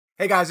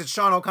Hey guys, it's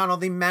Sean O'Connell,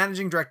 the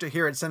managing director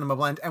here at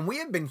CinemaBlend, and we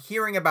have been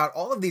hearing about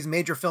all of these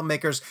major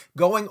filmmakers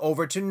going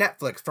over to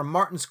Netflix, from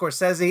Martin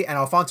Scorsese and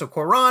Alfonso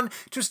Cuarón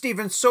to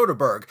Steven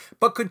Soderbergh.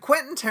 But could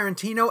Quentin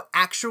Tarantino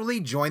actually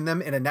join them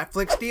in a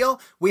Netflix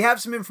deal? We have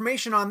some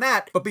information on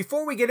that, but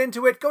before we get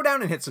into it, go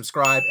down and hit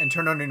subscribe and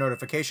turn on your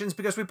notifications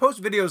because we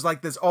post videos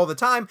like this all the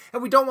time,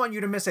 and we don't want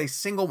you to miss a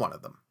single one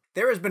of them.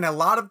 There has been a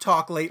lot of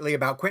talk lately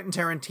about Quentin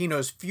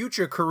Tarantino's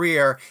future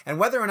career and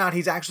whether or not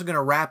he's actually going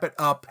to wrap it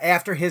up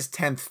after his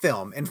 10th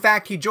film. In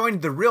fact, he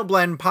joined the Real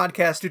Blend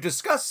podcast to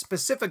discuss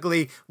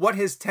specifically what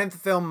his 10th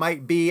film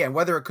might be and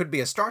whether it could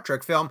be a Star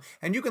Trek film,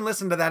 and you can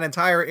listen to that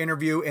entire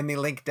interview in the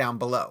link down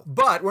below.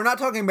 But we're not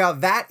talking about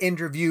that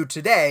interview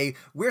today.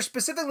 We're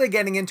specifically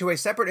getting into a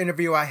separate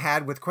interview I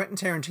had with Quentin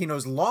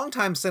Tarantino's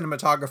longtime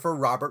cinematographer,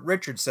 Robert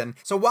Richardson.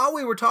 So while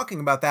we were talking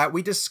about that,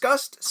 we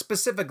discussed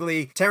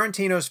specifically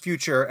Tarantino's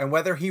future and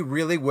whether he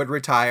really would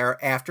retire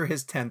after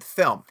his 10th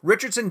film.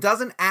 Richardson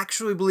doesn't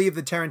actually believe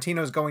that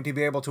Tarantino is going to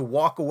be able to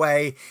walk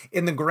away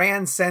in the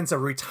grand sense of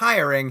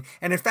retiring,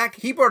 and in fact,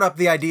 he brought up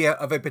the idea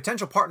of a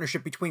potential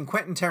partnership between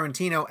Quentin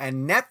Tarantino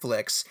and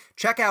Netflix.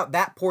 Check out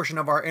that portion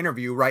of our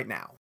interview right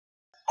now.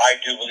 I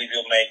do believe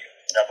he'll make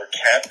number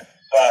 10,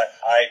 but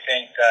I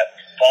think that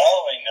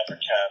following number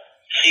 10,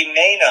 he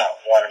may not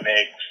want to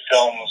make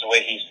films the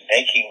way he's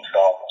making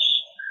films,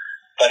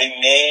 but he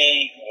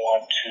may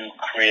want to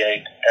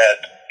create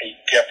a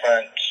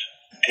different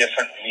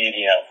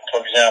medium.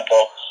 For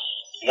example,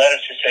 let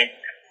us just say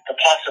the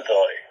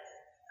possibility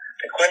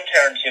that Quentin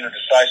Tarantino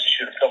decides to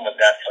shoot a film with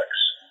Netflix.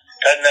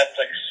 That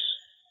Netflix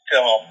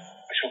film,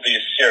 which will be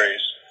a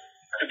series,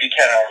 could be 10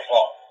 hours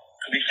long,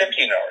 could be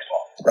 15 hours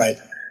long. Right.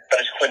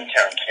 But it's Quentin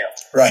Tarantino.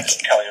 Right.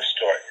 Telling a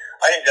story.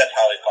 I think that's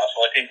highly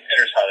possible. I think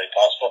theater is highly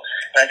possible.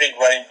 And I think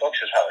writing books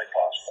is highly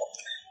possible.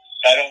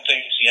 I don't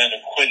think it's the end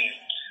of Quentin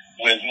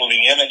with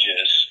moving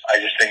images. I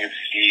just think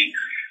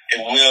it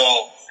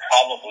will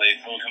probably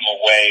move him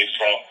away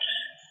from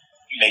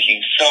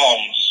making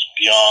films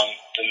beyond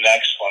the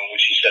next one,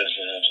 which he says is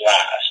his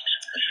last.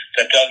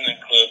 That doesn't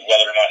include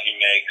whether or not he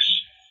makes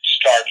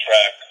Star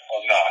Trek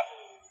or not.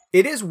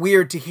 It is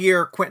weird to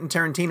hear Quentin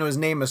Tarantino's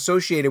name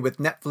associated with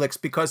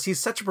Netflix because he's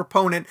such a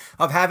proponent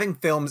of having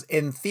films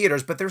in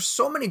theaters, but there's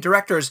so many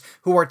directors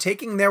who are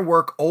taking their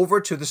work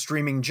over to the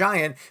streaming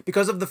giant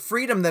because of the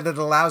freedom that it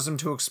allows them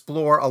to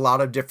explore a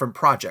lot of different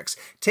projects.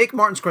 Take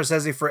Martin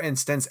Scorsese, for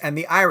instance, and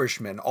The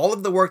Irishman. All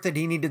of the work that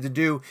he needed to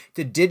do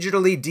to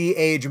digitally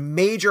de-age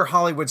major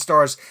Hollywood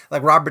stars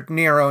like Robert De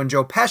Niro and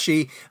Joe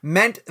Pesci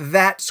meant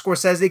that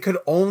Scorsese could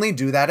only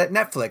do that at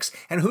Netflix.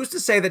 And who's to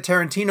say that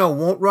Tarantino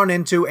won't run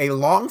into a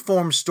long-form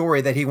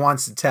story that he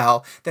wants to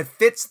tell that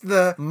fits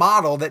the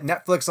model that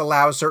Netflix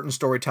allows certain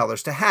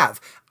storytellers to have?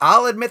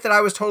 I'll admit that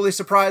I was totally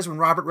surprised when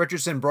Robert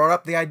Richardson brought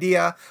up the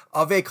idea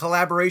of a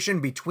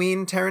collaboration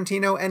between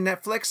Tarantino and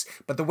Netflix,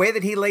 but the way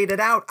that he laid it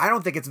out, I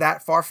don't think it's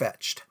that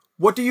far-fetched.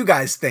 What do you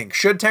guys think?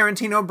 Should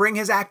Tarantino bring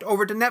his act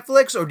over to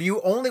Netflix, or do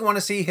you only want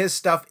to see his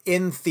stuff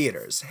in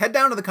theaters? Head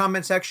down to the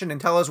comment section and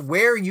tell us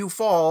where you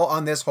fall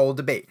on this whole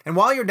debate. And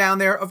while you're down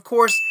there, of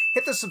course,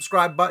 hit the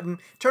subscribe button,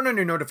 turn on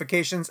your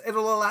notifications.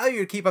 It'll allow you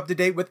to keep up to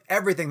date with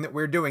everything that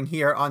we're doing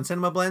here on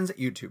CinemaBlend's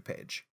YouTube page.